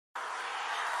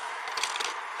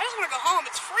just want to go home.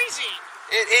 It's freezing.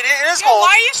 It is Yeah, cold.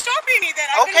 why are you stopping me then?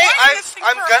 I've been riding this thing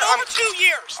for over 2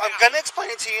 years now. I'm gonna explain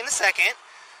it to you in a second.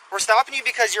 We're stopping you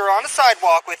because you're on a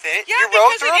sidewalk with it. Yeah, you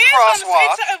rode through a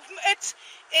crosswalk.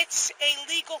 It's a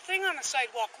legal thing on the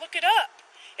sidewalk. Look it up.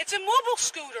 It's a mobile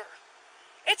scooter.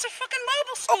 It's a fucking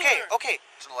mobile scooter. Okay.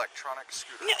 It's an electronic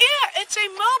scooter. Yeah, it's a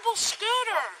mobile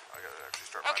scooter. I gotta actually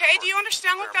start. Okay, do you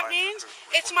understand what that means?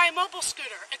 It's my mobile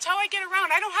scooter. It's how I get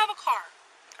around. I don't have a car.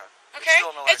 Okay?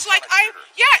 It's like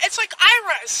it's like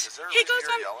Ira's. Is there a reason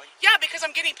you're yelling? Yeah, because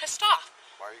I'm getting pissed off.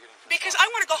 Why are you getting pissed Because off?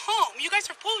 I want to go home. You guys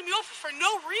are pulling me over for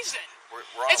no reason. We're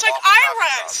on It's like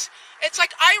Ira's. It's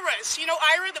like Ira's. You know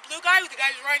Ira, the blue guy with the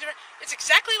guy who's riding around? It's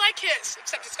exactly like his,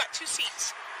 except it's got 2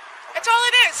 seats. That's all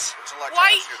it is. It's an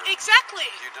electronic scooter. Exactly.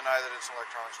 Do you deny that it's an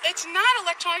electronic scooter? It's not an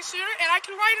electronic scooter, and I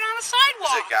can ride it on a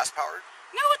sidewalk. Is it gas powered?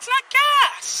 No, it's not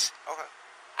gas. Okay.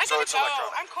 I So gotta it's go.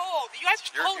 electronic. I'm cold. You guys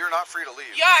are You're not free to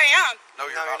leave. Yeah, I am. No,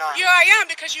 you're not. Yeah, I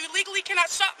am, because you legally cannot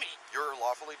stop me. You're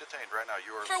lawfully detained right now.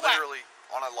 You are For what? literally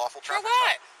on a lawful traffic For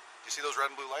what? stop. You see those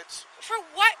red and blue lights? For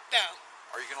what, though?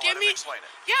 Are you going to let me explain it?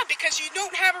 Yeah, because you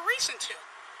don't have a reason to.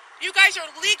 You guys are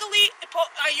legally,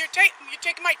 you're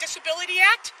taking my Disability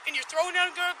Act and you're throwing it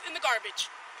in the garbage.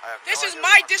 This is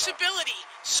my disability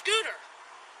scooter.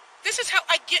 This is how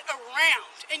I get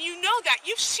around, and you know that.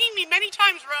 You've seen me many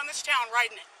times around this town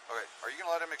riding it. Okay, are you going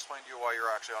to let him explain to you why you're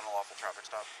actually on a lawful traffic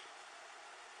stop?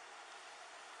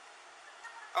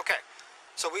 Okay,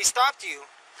 so we stopped you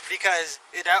because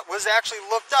it was actually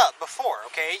looked up before,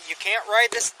 okay? You can't ride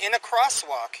this in a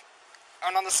crosswalk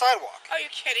and on the sidewalk. Are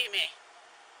you kidding me?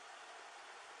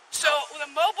 So the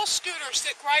mobile scooters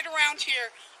that ride around here,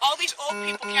 all these old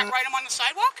people can't ride them on the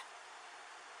sidewalk?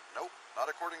 Nope, not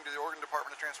according to the Oregon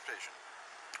Department of Transportation.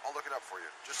 I'll look it up for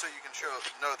you, just so you can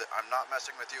know that I'm not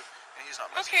messing with you, and he's not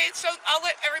messing with you. Okay, so I'll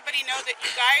let everybody know that you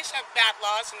guys have bad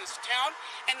laws in this town,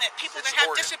 and that people that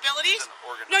have disabilities...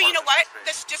 No, you know what?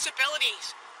 That's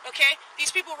disabilities, okay?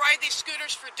 These people ride these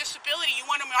scooters for disability. You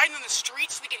want them riding on the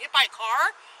streets so they get hit by a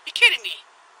car? You kidding me?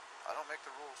 I don't make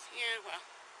the rules. Yeah, well...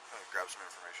 Grab some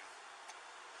information.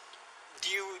 Do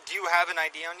you have an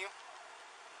ID on you?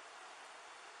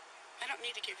 I don't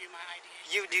need to give you my ID.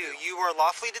 You do. You are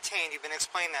lawfully detained. You've been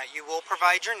explained that. You will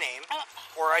provide your name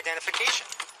or identification.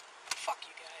 Fuck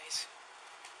you guys.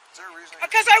 Is there a reason?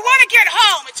 Because I want to get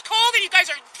home. It's cold and you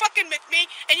guys are fucking with me,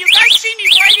 and you guys see me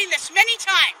riding this many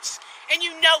times, and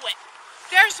you know it.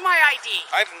 There's my ID.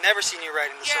 I've never seen you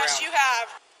riding this around. Yes, you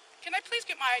have. Can I please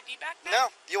get my ID back now? No,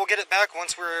 you will get it back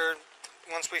once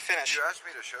we finish. You asked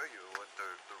me to show you what the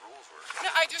rules were. No,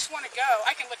 I just want to go.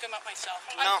 I can look them up myself.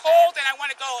 No. I'm cold and I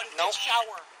want to go and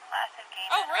shower.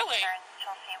 Oh, really?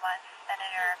 Chelsea 1,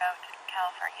 Senator revoked,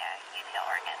 California, UT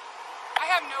Oregon. I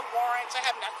have no warrants. I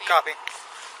have nothing. Copy.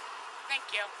 Thank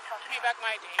you. Give me back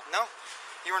my ID. No,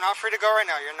 you are not free to go right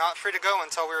now. You're not free to go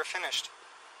until we are finished.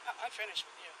 I'm finished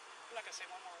with you. I'm not going to say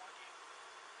one more word to you.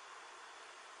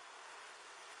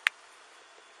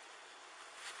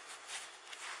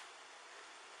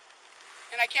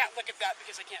 And I can't look at that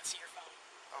because I can't see your phone.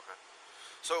 Okay.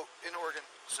 So, in Oregon,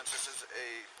 since this is a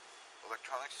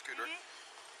electronic scooter,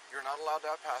 you're not allowed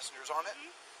to have passengers on it.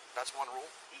 That's one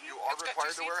rule. You are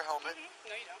required to wear a helmet.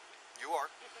 No, you don't. You are.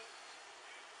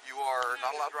 You are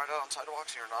not allowed to ride it on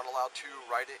sidewalks, and you're not allowed to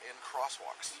ride it in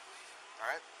crosswalks. All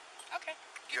right? Okay.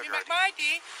 Give me back my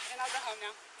ID, and I'll go home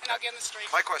now. And I'll get on the street.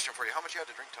 My question for you, how much you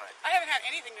had to drink tonight? I haven't had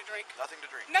anything to drink. Nothing to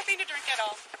drink? Nothing to drink at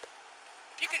all.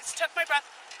 You can tuck my breath.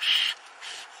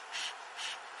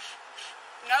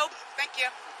 Nope. Thank you.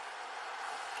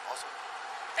 Awesome.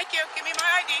 Thank you. Give me my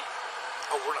ID.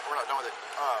 Oh, we're not done with it.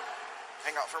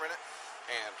 Hang out for a minute,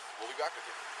 and we'll be back with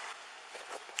you.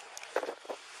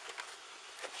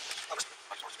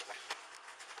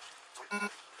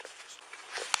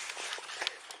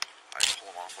 I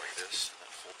pull them off like this, and then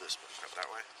fold this book up that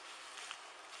way.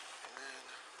 And then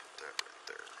put that right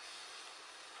there.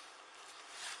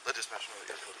 Let dispatch know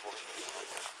that you're code 4.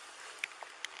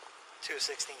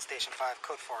 216 Station 5,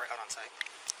 Code 4, out on site.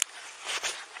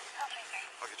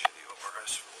 I'll get you the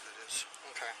ORS for what it is.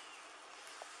 Okay.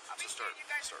 I'll be start you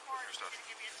guys putting report your stuff. to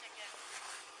give you a ticket.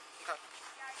 Okay.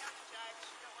 Yeah, I know the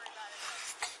judge. Don't worry about it.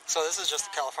 So this is just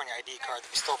a California ID card.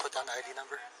 We still put down the ID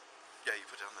number? Yeah, you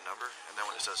put down the number, and then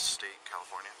when it says state,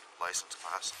 California, license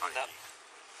class, ID.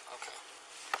 Okay.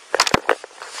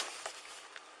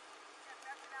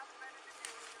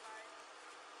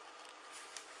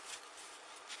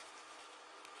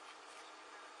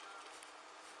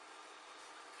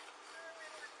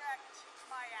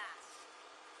 My ass.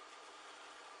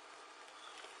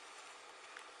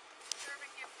 Serve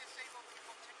and give disabled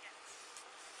people tickets.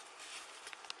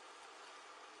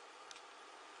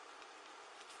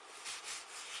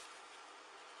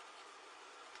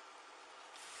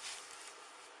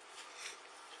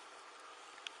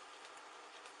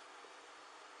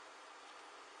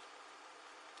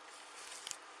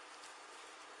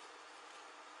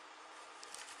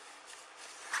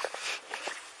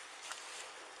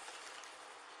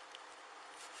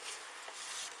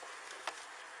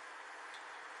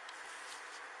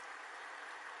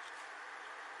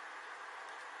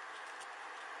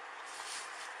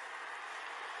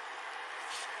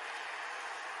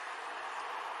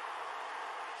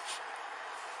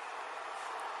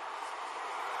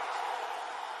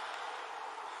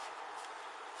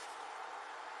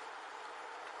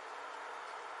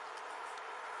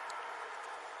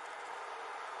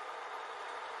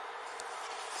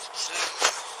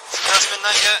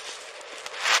 not yet.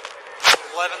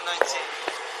 11:19.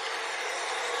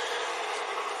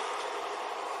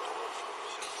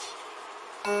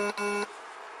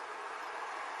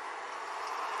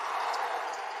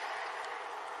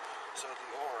 So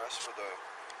the ORS for the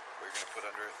what you're gonna put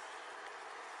under it.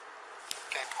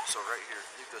 Okay. So right here,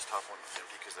 leave this top one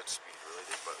empty because that's speed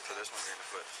related. But for this one, you're gonna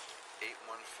put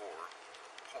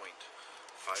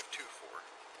 814.524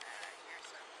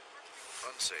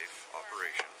 unsafe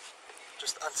operation.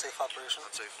 Just unsafe operation.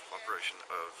 Unsafe operation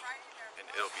of, and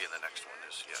it'll be in the next one.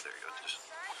 Is yeah, there you go. Just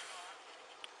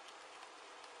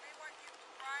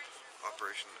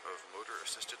operation of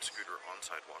motor-assisted scooter on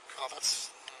sidewalk. Oh, that's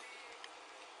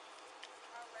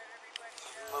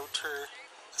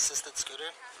motor-assisted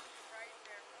scooter.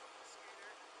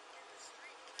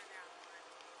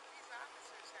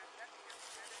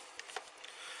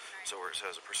 So where it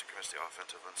says a person commits the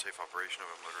offense of unsafe operation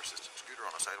of a motor-assisted scooter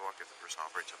on a sidewalk if the person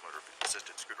operates a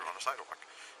motor-assisted scooter on a sidewalk,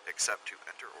 except to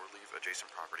enter or leave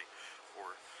adjacent property,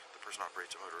 or the person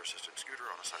operates a motor-assisted scooter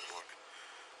on a sidewalk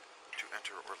to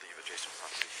enter or leave adjacent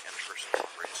property, and a person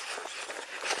operates a motor-assisted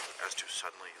scooter as to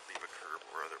suddenly leave a curb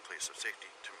or other place of safety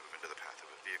to move into the path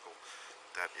of a vehicle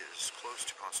that is close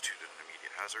to constitute an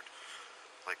immediate hazard,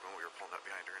 like when we were pulling up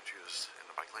behind her and she was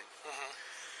in the bike lane. Mm-hmm.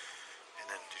 And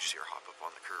then did you see her hop up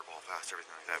on the curb all fast,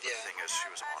 everything like that? But Yeah. the thing is, she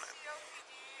was on it.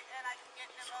 And I can get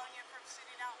pneumonia from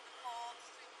sitting out in the cold.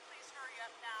 So please hurry up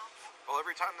now. Well,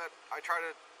 every time that I try to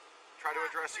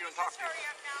address you and talk to you. Hurry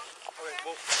up now. Okay,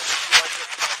 well, would you like us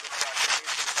to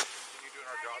continue doing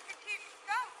our job? You can keep,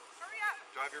 go, hurry up.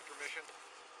 Do I have your permission?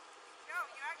 No,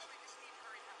 you actually just need to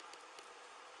hurry up.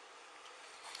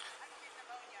 I can get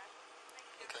pneumonia.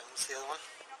 Okay, what's the other one?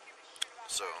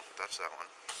 So, that's that one.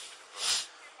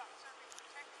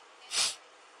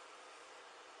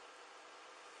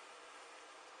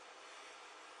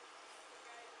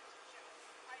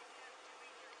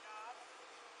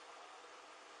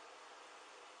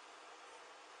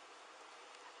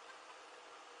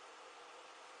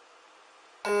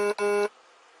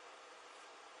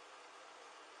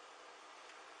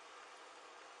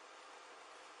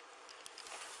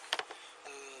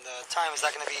 And the time, is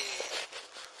that going to be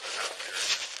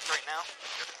right now?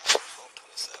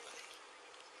 12:27.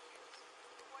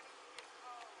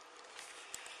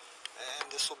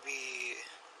 And this will be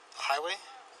a highway?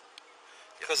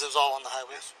 Because it was all on the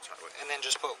highway? Yes, it's highway. And then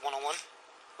just put 101?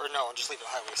 Or no, just leave it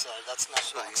highway side. That's not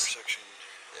So the box. intersection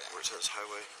where it says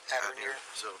highway Avenue.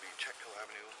 so it'll be Chetco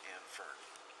Avenue and Fern.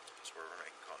 That's where we're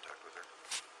making contact with her.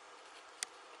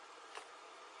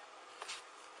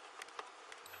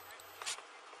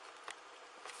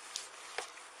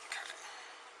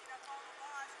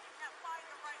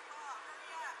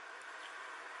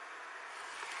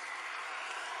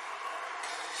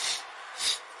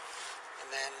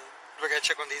 Then we're going to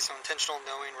check on these. So intentional,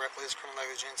 knowing, reckless, criminal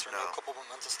negligence, or no culpable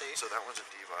mental state. So that one's a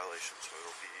D violation, so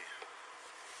it'll be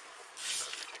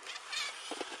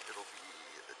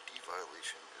the D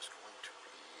violation is going to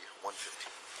be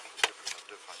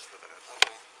 115. Defined for that.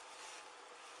 Okay.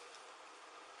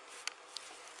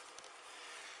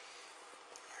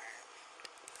 Alright.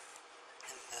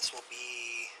 And this will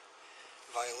be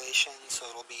violation, so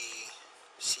it'll be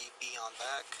CB on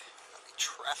back. That'll be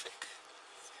traffic.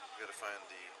 We gotta find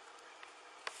the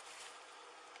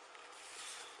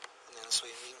And then this will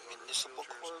be municipal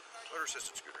court. motor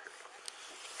assisted scooter. Here we go.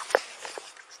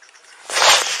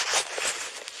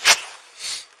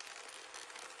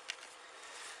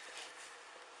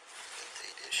 The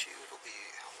date issued will be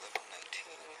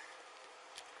 11/19.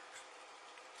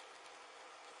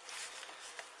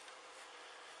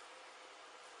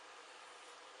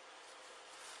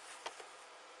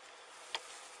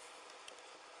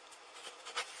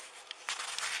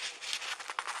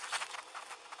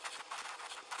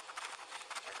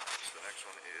 So the next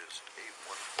one is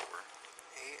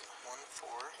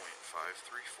 814.534.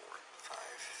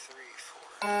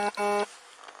 534.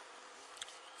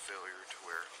 Failure to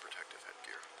wear protective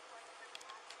headgear.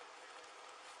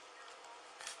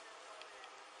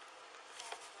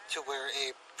 To wear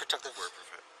a protective. Wear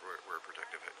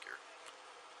protective headgear.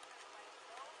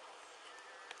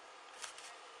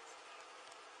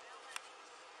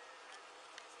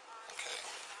 Okay.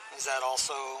 Is that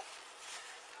also?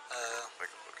 I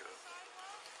can look it up.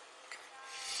 Okay.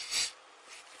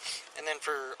 And then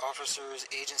for officers,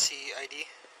 agency ID.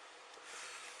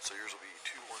 So yours will be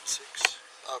 216.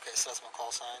 Okay, so that's my call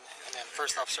sign. And then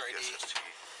first officer ID. SST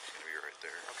is gonna be right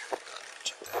there. Okay,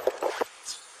 check that. I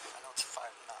know it's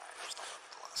 5'9". I just don't know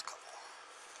the last couple.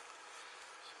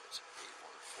 So it's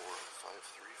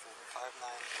 814.534. 5'9",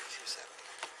 327.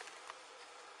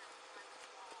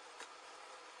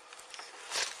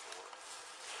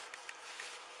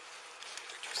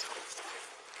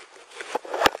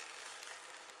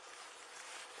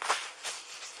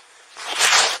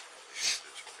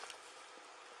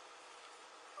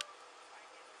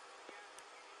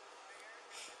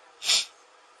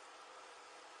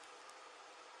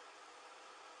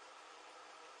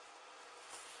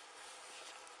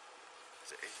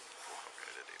 Is it 8? Oh, okay,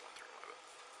 I did 813, my bad.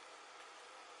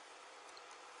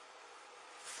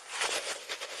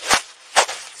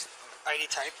 ID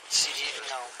type,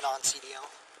 no, non-CDL.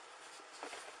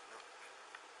 No.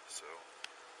 So,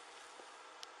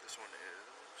 this one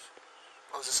is...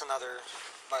 Oh, is this another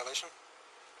violation?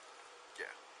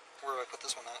 Yeah. Where do I put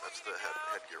this one at? That's the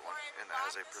headgear one, and that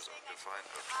has a presumptive fine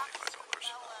of $25.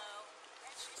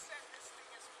 And she said this thing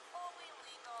is fully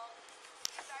legal.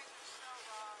 You guys are so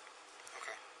wrong.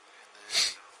 Okay. And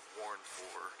then warn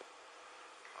for,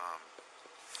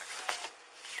 actually,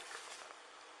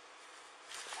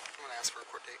 I'm gonna ask for a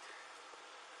court date.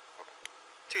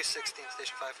 216,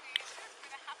 Station 5.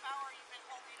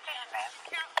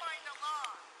 Can't find the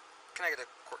law. Can I get a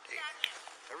court date?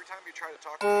 every time you try to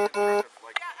talk to me and try to,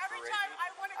 like, Yeah, every berate time me,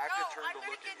 I want to I have go, to turn I'm to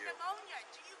going look to get at you. pneumonia.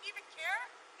 Do you even care?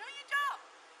 No, you don't.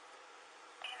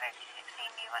 Either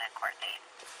 216, do you want a court date?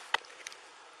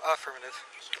 Affirmative.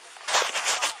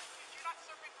 You're not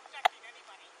serving protecting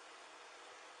anybody.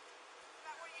 Isn't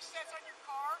that what you said on your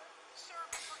car? Serve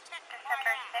and protect my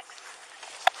December ass. 6th.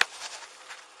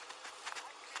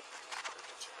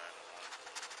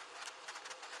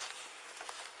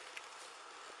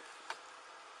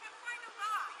 Can't find a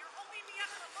law. You're holding me up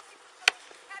for looking for something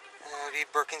you can't even find. Be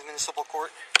Berkins Municipal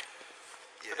Court.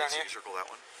 Yeah, down so here? you circle that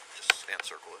one. Just stand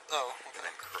circle it. Oh, And okay.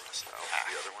 then cross out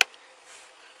the other one.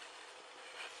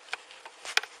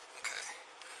 Okay.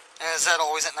 And is that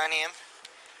always at 9 a.m.?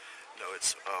 No,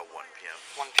 it's 1 p.m.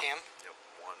 1 p.m.? Yep,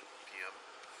 1 p.m.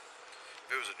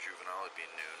 If it was a juvenile, it'd be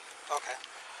noon. Okay.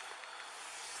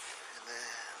 And then...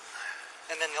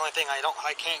 And then the only thing I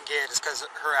can't get is because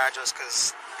her address,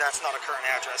 because that's not a current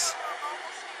address.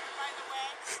 Almost here, by the way.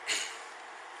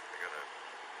 I gotta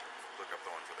look up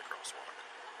the one for the crosswalk.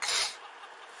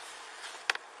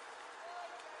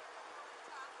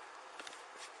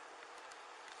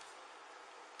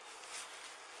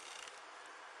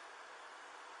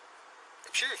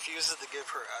 If she refuses to give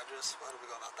her address, why do we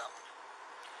go about that one?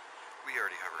 We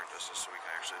already have her in justice, so we can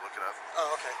actually look it up.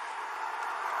 Oh, okay.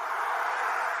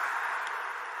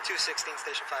 216,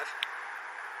 Station 5. Station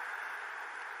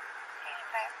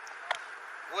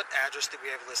 5. What address do we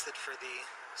have listed for the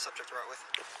subject we're out with?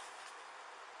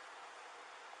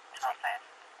 125.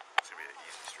 It's gonna be an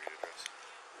easy street address.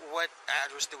 What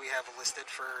address do we have listed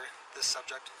for this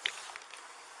subject?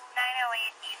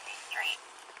 908 Easy Street.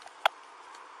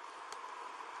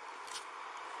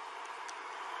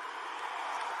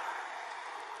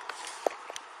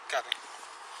 Copy.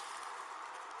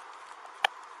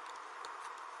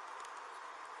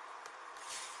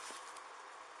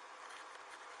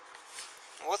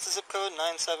 What's the zip code?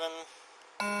 97415.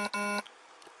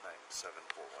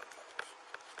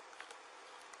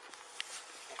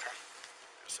 97415. Okay.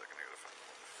 Wait a second, I gotta find the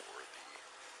one for the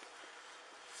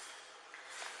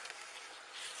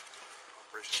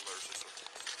Operation Motor System.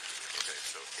 Okay,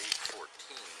 so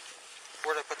 814.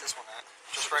 Where did I put this one at?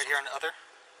 Just right here on the other?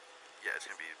 Yeah, it's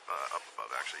gonna be up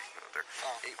above, actually. You can put it there.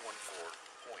 Oh.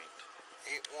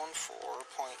 814.528.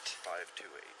 814.528. Give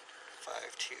me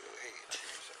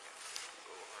a second.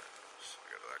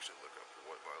 I gotta actually look up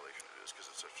what violation it is, because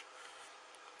it's such...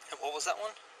 And what was that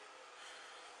one?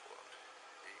 Hold on.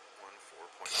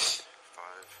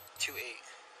 814.5... 28. Look at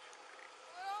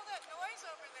all that noise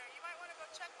over there. You might want to go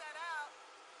check that out.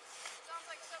 Sounds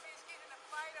like somebody's getting in a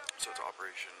fight over So it's there.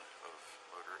 operation of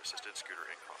motor-assisted scooter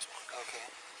in crosswalk. Okay.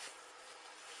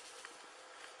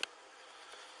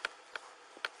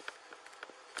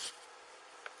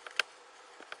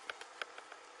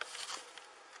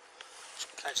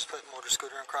 Can I just put motor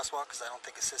scooter and crosswalk? Because I don't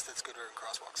think assisted scooter and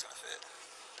crosswalk's going to fit.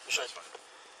 Should That's fine.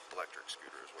 Electric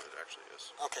scooter is what it actually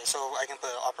is. Okay, so I can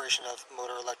put operation of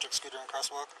motor electric scooter and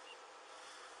crosswalk?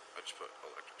 I just put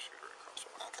electric scooter in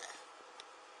crosswalk. Okay.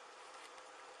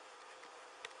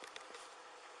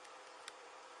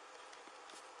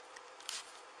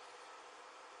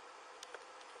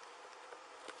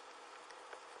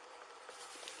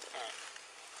 Alright.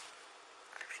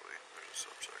 Actually, there's a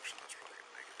subsection that's probably going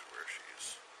to make it to where she's...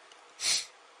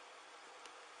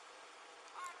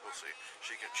 We'll see.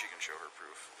 She can show her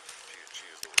proof. She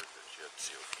used the word that she had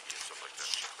COPD and stuff like that.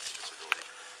 She has disability.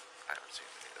 I haven't seen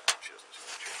any of that. She doesn't seem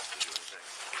like she wants to do anything.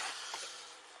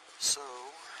 So,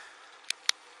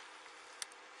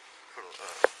 Put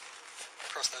a,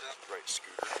 cross that out. right,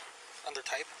 scooter. Under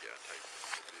type? Yeah, type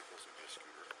of vehicles would be a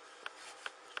scooter.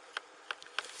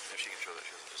 If she can show that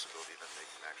she has a disability, then they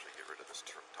can actually get rid of this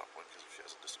top one, because if she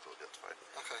has a disability, that's fine.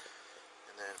 Okay.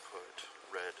 And then put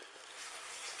red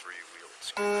 3-wheeled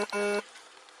scooter.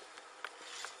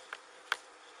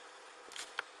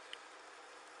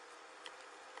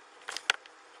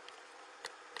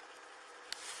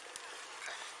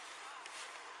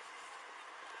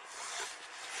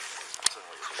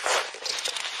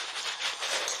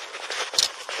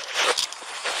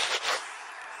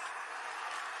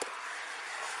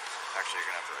 Actually,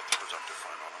 you're going to have to write the presumptive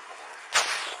fine on them. Hold on.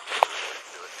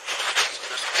 Do it. So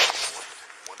this one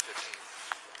 115.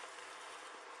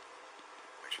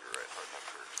 Make sure you write hard enough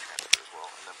for transfer as well.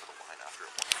 And then put a line after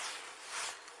it.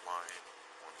 Line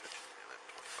 115 and then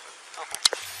 25. Okay.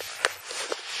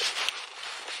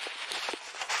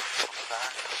 On the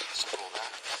back, circle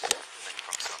that. And then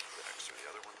cross out the X through the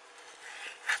other one.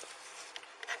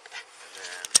 And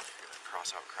then you're going to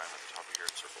cross out crime at the top of here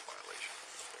and circle violation.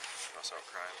 Cross out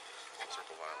crime,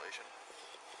 circle violation.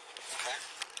 Okay.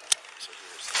 So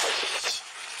here's this.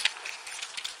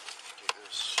 Get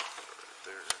this right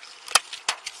there.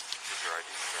 Here's your ID.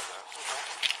 Grab that. Okay.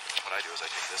 What I do is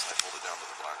I take this and I fold it down to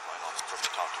the black line on from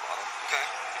the top to bottom. Okay.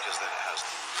 Because then it has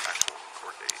the actual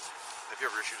court date. Have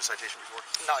you ever issued a citation before?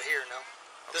 Not here, no.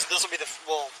 Okay. This will be the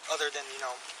other than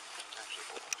Actually,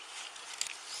 hold on.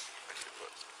 I need to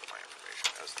put my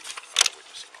information as the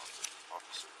witnessing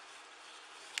officer.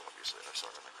 So obviously I saw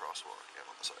it in the crosswalk and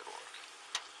on the sidewalk.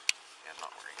 And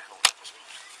not wearing a helmet as well.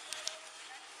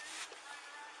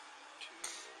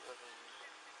 211.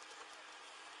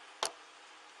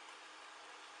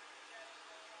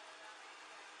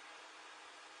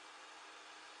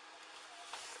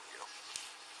 There we go.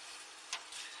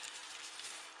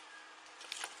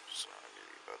 So I need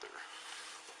the other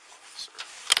officer.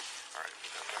 Alright,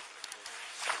 put that back in the corner.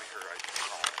 Give me her ID.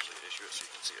 I'll actually issue it so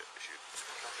you can see it issued. So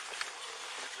in the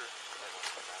future, I will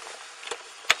put that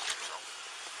yourself.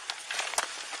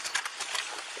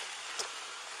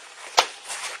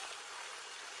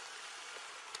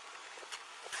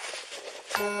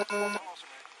 Also,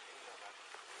 man, have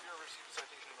you ever received a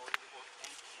citation in order before?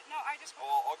 No, I just...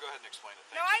 Oh, I'll go ahead and explain it.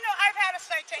 No, I know. I've had a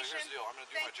So citation. here's the deal. I'm going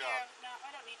to do Thank my job. you. No, I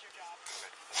don't need your job.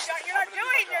 Okay. You're not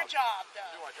doing your job, though.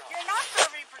 Do my job. You're not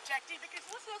serving protecting because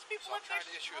listen, those people So up I'm there trying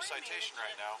to issue a screaming citation and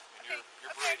right shit. now, and Okay,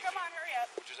 you're okay, berating come me, on, hurry up.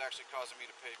 which is actually causing me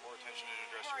to pay more attention and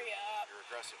address Hurry up. your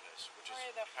aggressiveness, which is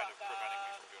Hurry the kind of fuck preventing me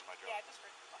up. from doing my job. Yeah, just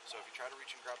hurry the fuck So up. if you try to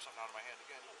reach and grab something out of my hand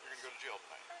again, you're going to go to jail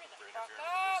tonight Hurry the for fuck interfering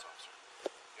with a police up. officer.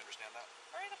 You understand that?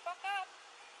 Hurry the fuck up.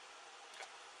 Okay.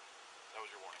 That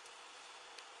was your warning.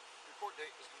 Your court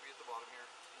date is going to be at the bottom here.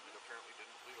 It apparently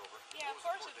didn't bleed over. Yeah, What of was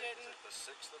course the it court date? didn't. Is it the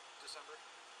 6th of December?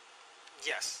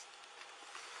 Yes.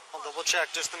 I'll double check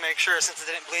just to make sure since it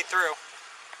didn't bleed through.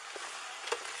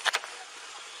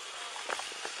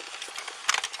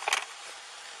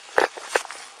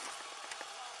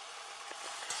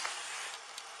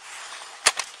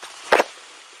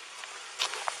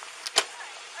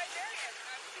 I dare you.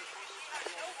 She has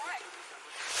no right.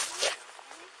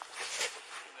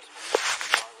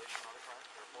 Violation, not a crime.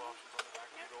 There are 4 options on the back.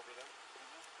 Read over them.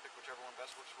 Pick whichever one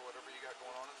best works for whatever you got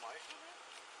going on in life.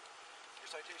 Your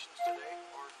citations today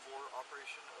are for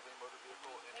operation of a motor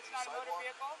vehicle in It's a not a motor sidewalk.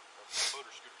 vehicle.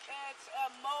 Motor scooter. Excuse me. It's a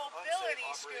mobility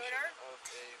Unsafe scooter. operation of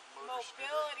a motor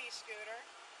Mobility scooter.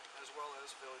 scooter, as well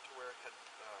as failure to wear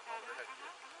helmet or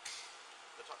headgear.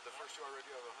 The first 2 I read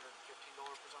you have a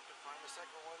 $115 presumptive fine. The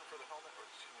second one for the helmet, or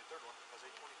excuse me, the third one has a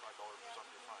 $25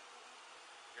 presumptive fine.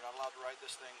 You're not allowed to ride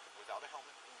this thing without a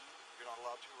helmet. You're not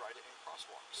allowed to ride it in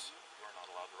crosswalks. You are not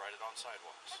allowed to ride it on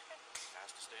sidewalks. It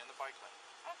has to stay in the bike lane.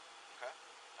 Okay?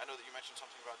 I know that you mentioned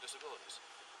something about disabilities.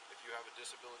 If you have a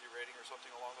disability rating or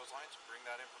something along those lines, bring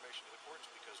that information to the courts,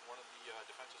 because one of the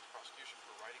defenses of prosecution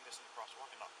for riding this in the crosswalk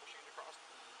and not pushing it across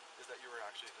is that you were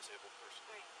actually a disabled person.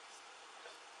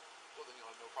 Okay? Well, then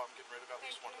you'll have no problem getting rid of at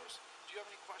least one of those. Do you have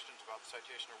any questions about the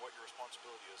citation or what your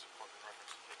responsibility is in reference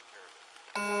to taking care of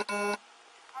it?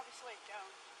 Obviously,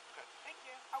 don't. Okay. Thank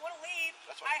you. I want to leave.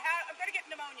 That's fine. I'm going to get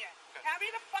pneumonia. Okay. Hand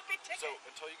me the fucking ticket. So,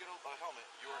 until you get a helmet,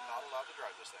 you are not allowed to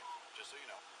drive this thing, just so you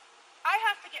know. I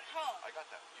have to get home. I got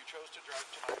that. You chose to drive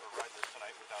tonight or ride this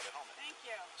tonight without a helmet. Thank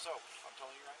you. So, I'm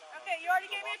telling you right now. Okay, you already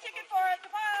gave me a ticket for it.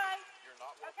 Goodbye. You're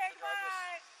not welcome Okay, to drive this.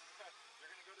 goodbye.